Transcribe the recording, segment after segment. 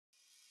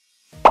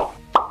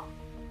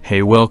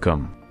Hey,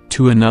 welcome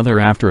to another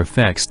After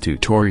Effects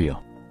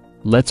tutorial.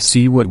 Let's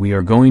see what we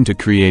are going to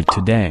create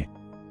today.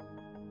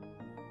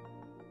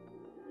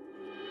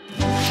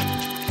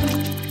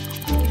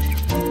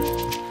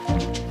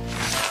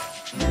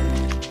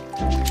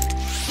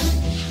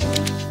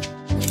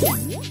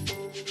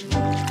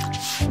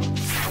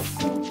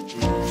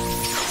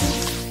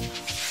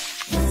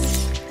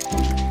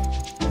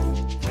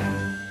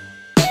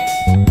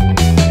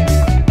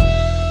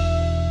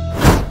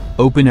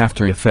 Open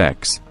After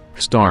Effects,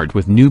 start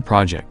with new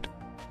project.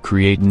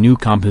 Create new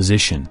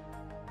composition.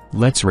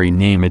 Let's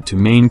rename it to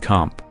main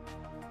comp.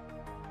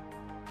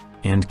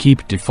 And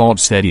keep default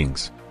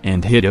settings,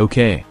 and hit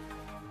OK.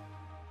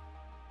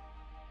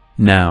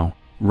 Now,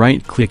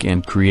 right-click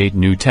and create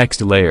new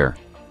text layer.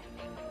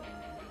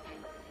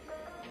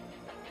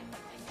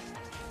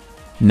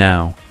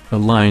 Now,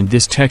 align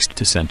this text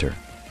to center.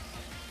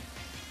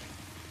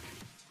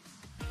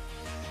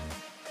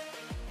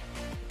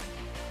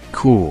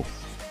 Cool.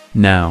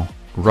 Now,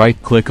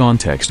 right-click on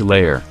text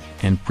layer,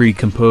 and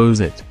pre-compose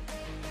it.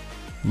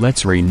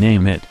 Let's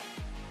rename it.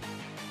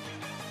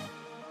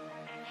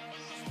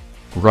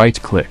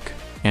 Right-click,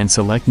 and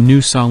select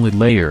New Solid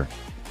Layer.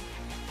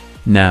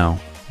 Now,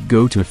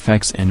 go to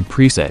Effects and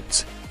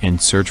Presets,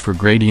 and search for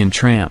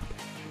Gradient Ramp.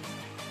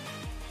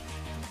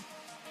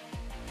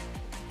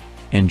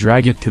 And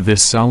drag it to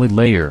this solid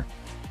layer.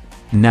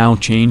 Now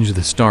change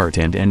the start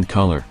and end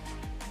color.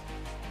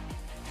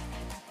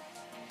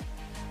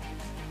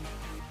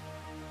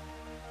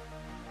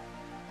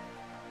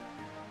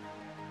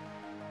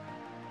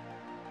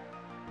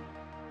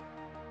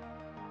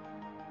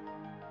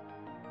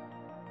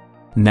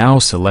 Now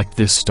select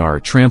this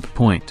start ramp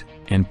point,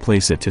 and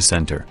place it to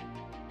center.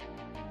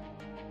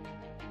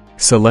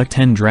 Select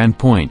end ramp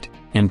point,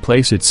 and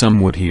place it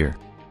somewhat here.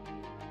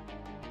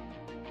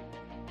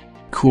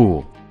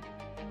 Cool.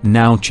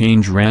 Now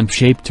change ramp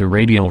shape to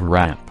radial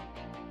ramp.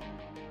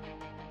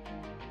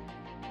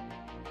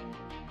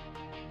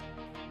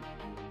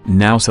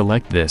 Now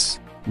select this,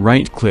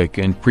 right-click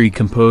and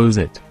pre-compose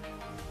it.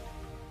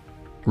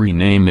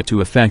 Rename it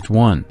to Effect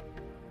 1.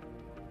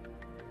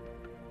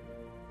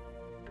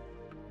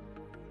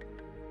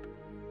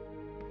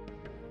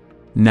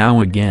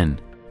 Now again,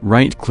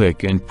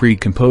 right-click and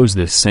pre-compose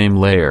this same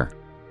layer.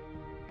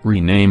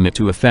 Rename it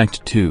to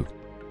Effect 2.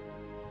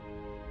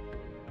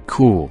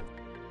 Cool.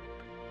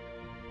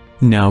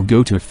 Now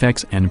go to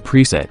Effects and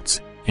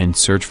Presets, and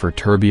search for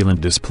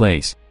Turbulent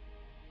Displace.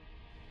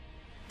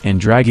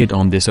 And drag it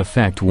on this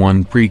Effect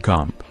 1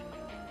 pre-comp.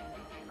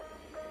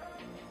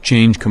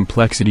 Change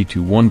complexity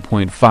to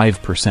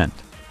 1.5%.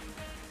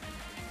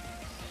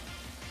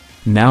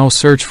 Now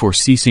search for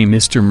CC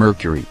Mr.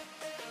 Mercury.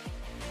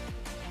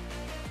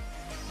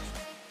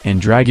 And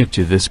drag it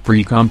to this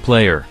pre-comp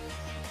layer.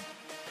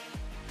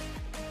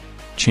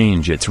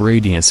 Change its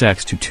radius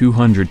X to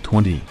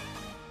 220.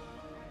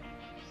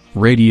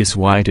 Radius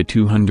Y to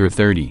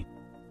 230.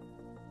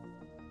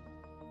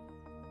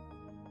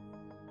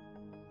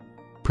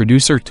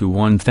 Producer to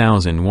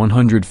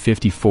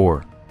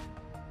 1154.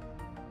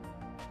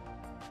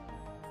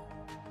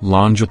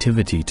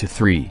 Longevity to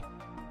 3.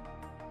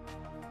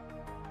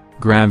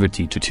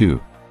 Gravity to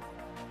 2.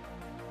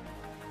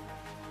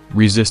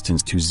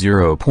 Resistance to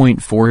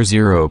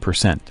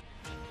 0.40%.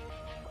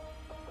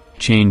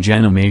 Change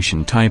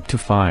animation type to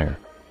fire.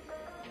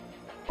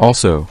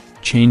 Also,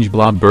 change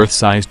blob birth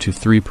size to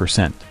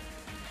 3%.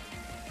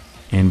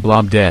 And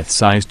blob death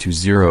size to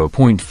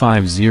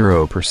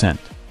 0.50%.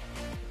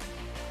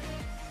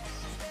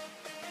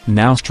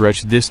 Now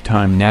stretch this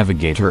time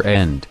navigator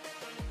end.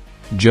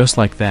 Just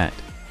like that.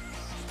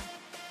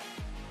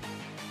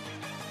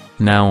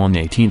 Now on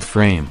 18th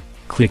frame,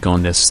 click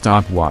on this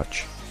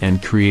stopwatch,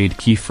 and create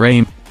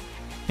keyframe,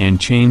 and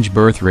change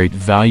birth rate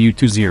value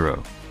to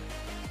 0.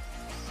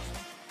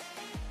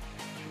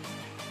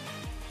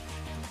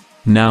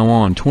 Now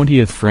on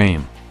 20th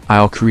frame,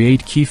 I'll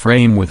create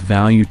keyframe with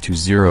value to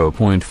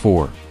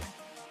 0.4.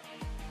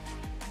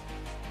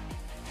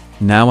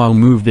 Now I'll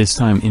move this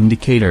time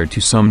indicator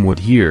to somewhat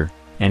here,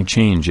 and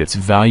change its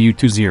value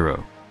to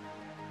 0.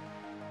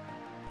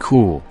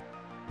 Cool.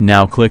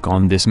 Now click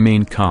on this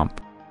main comp.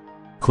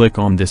 Click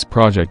on this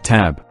project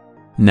tab.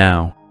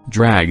 Now,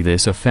 drag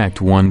this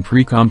Effect 1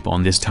 pre-comp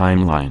on this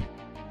timeline.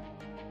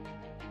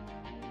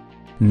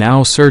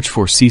 Now search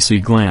for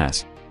CC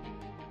Glass.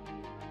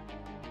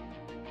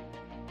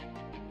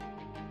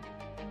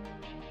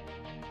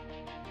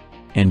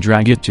 And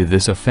drag it to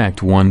this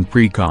Effect 1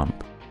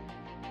 pre-comp.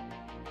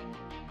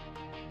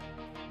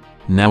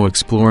 Now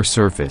explore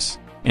Surface,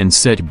 and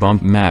set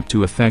Bump Map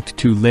to Effect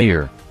 2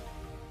 layer.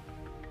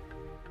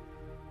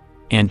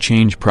 And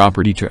change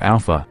Property to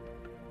Alpha.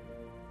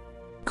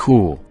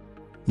 Cool.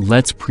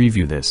 Let's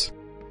preview this.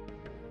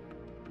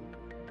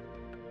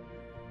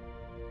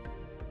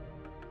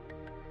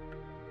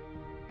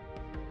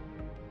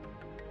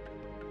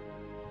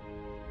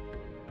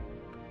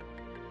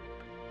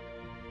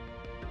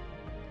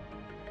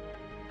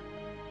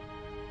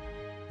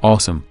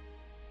 Awesome.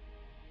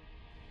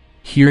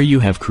 Here you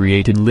have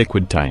created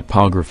liquid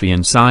typography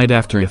inside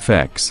After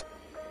Effects.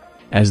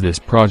 As this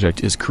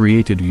project is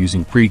created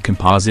using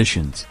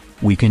pre-compositions,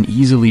 we can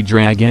easily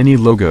drag any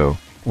logo,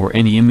 or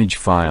any image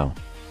file.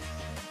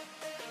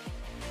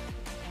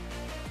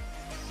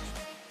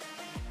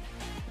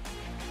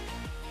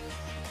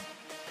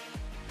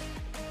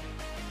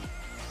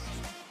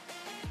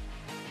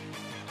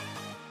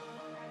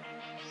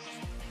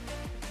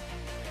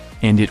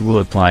 And it will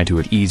apply to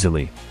it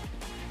easily.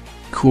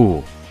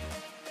 Cool.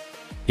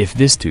 If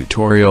this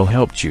tutorial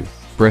helped you,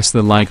 press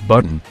the like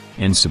button,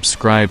 and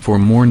subscribe for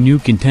more new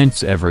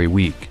contents every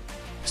week.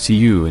 See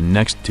you in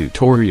next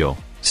tutorial,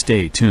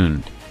 stay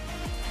tuned.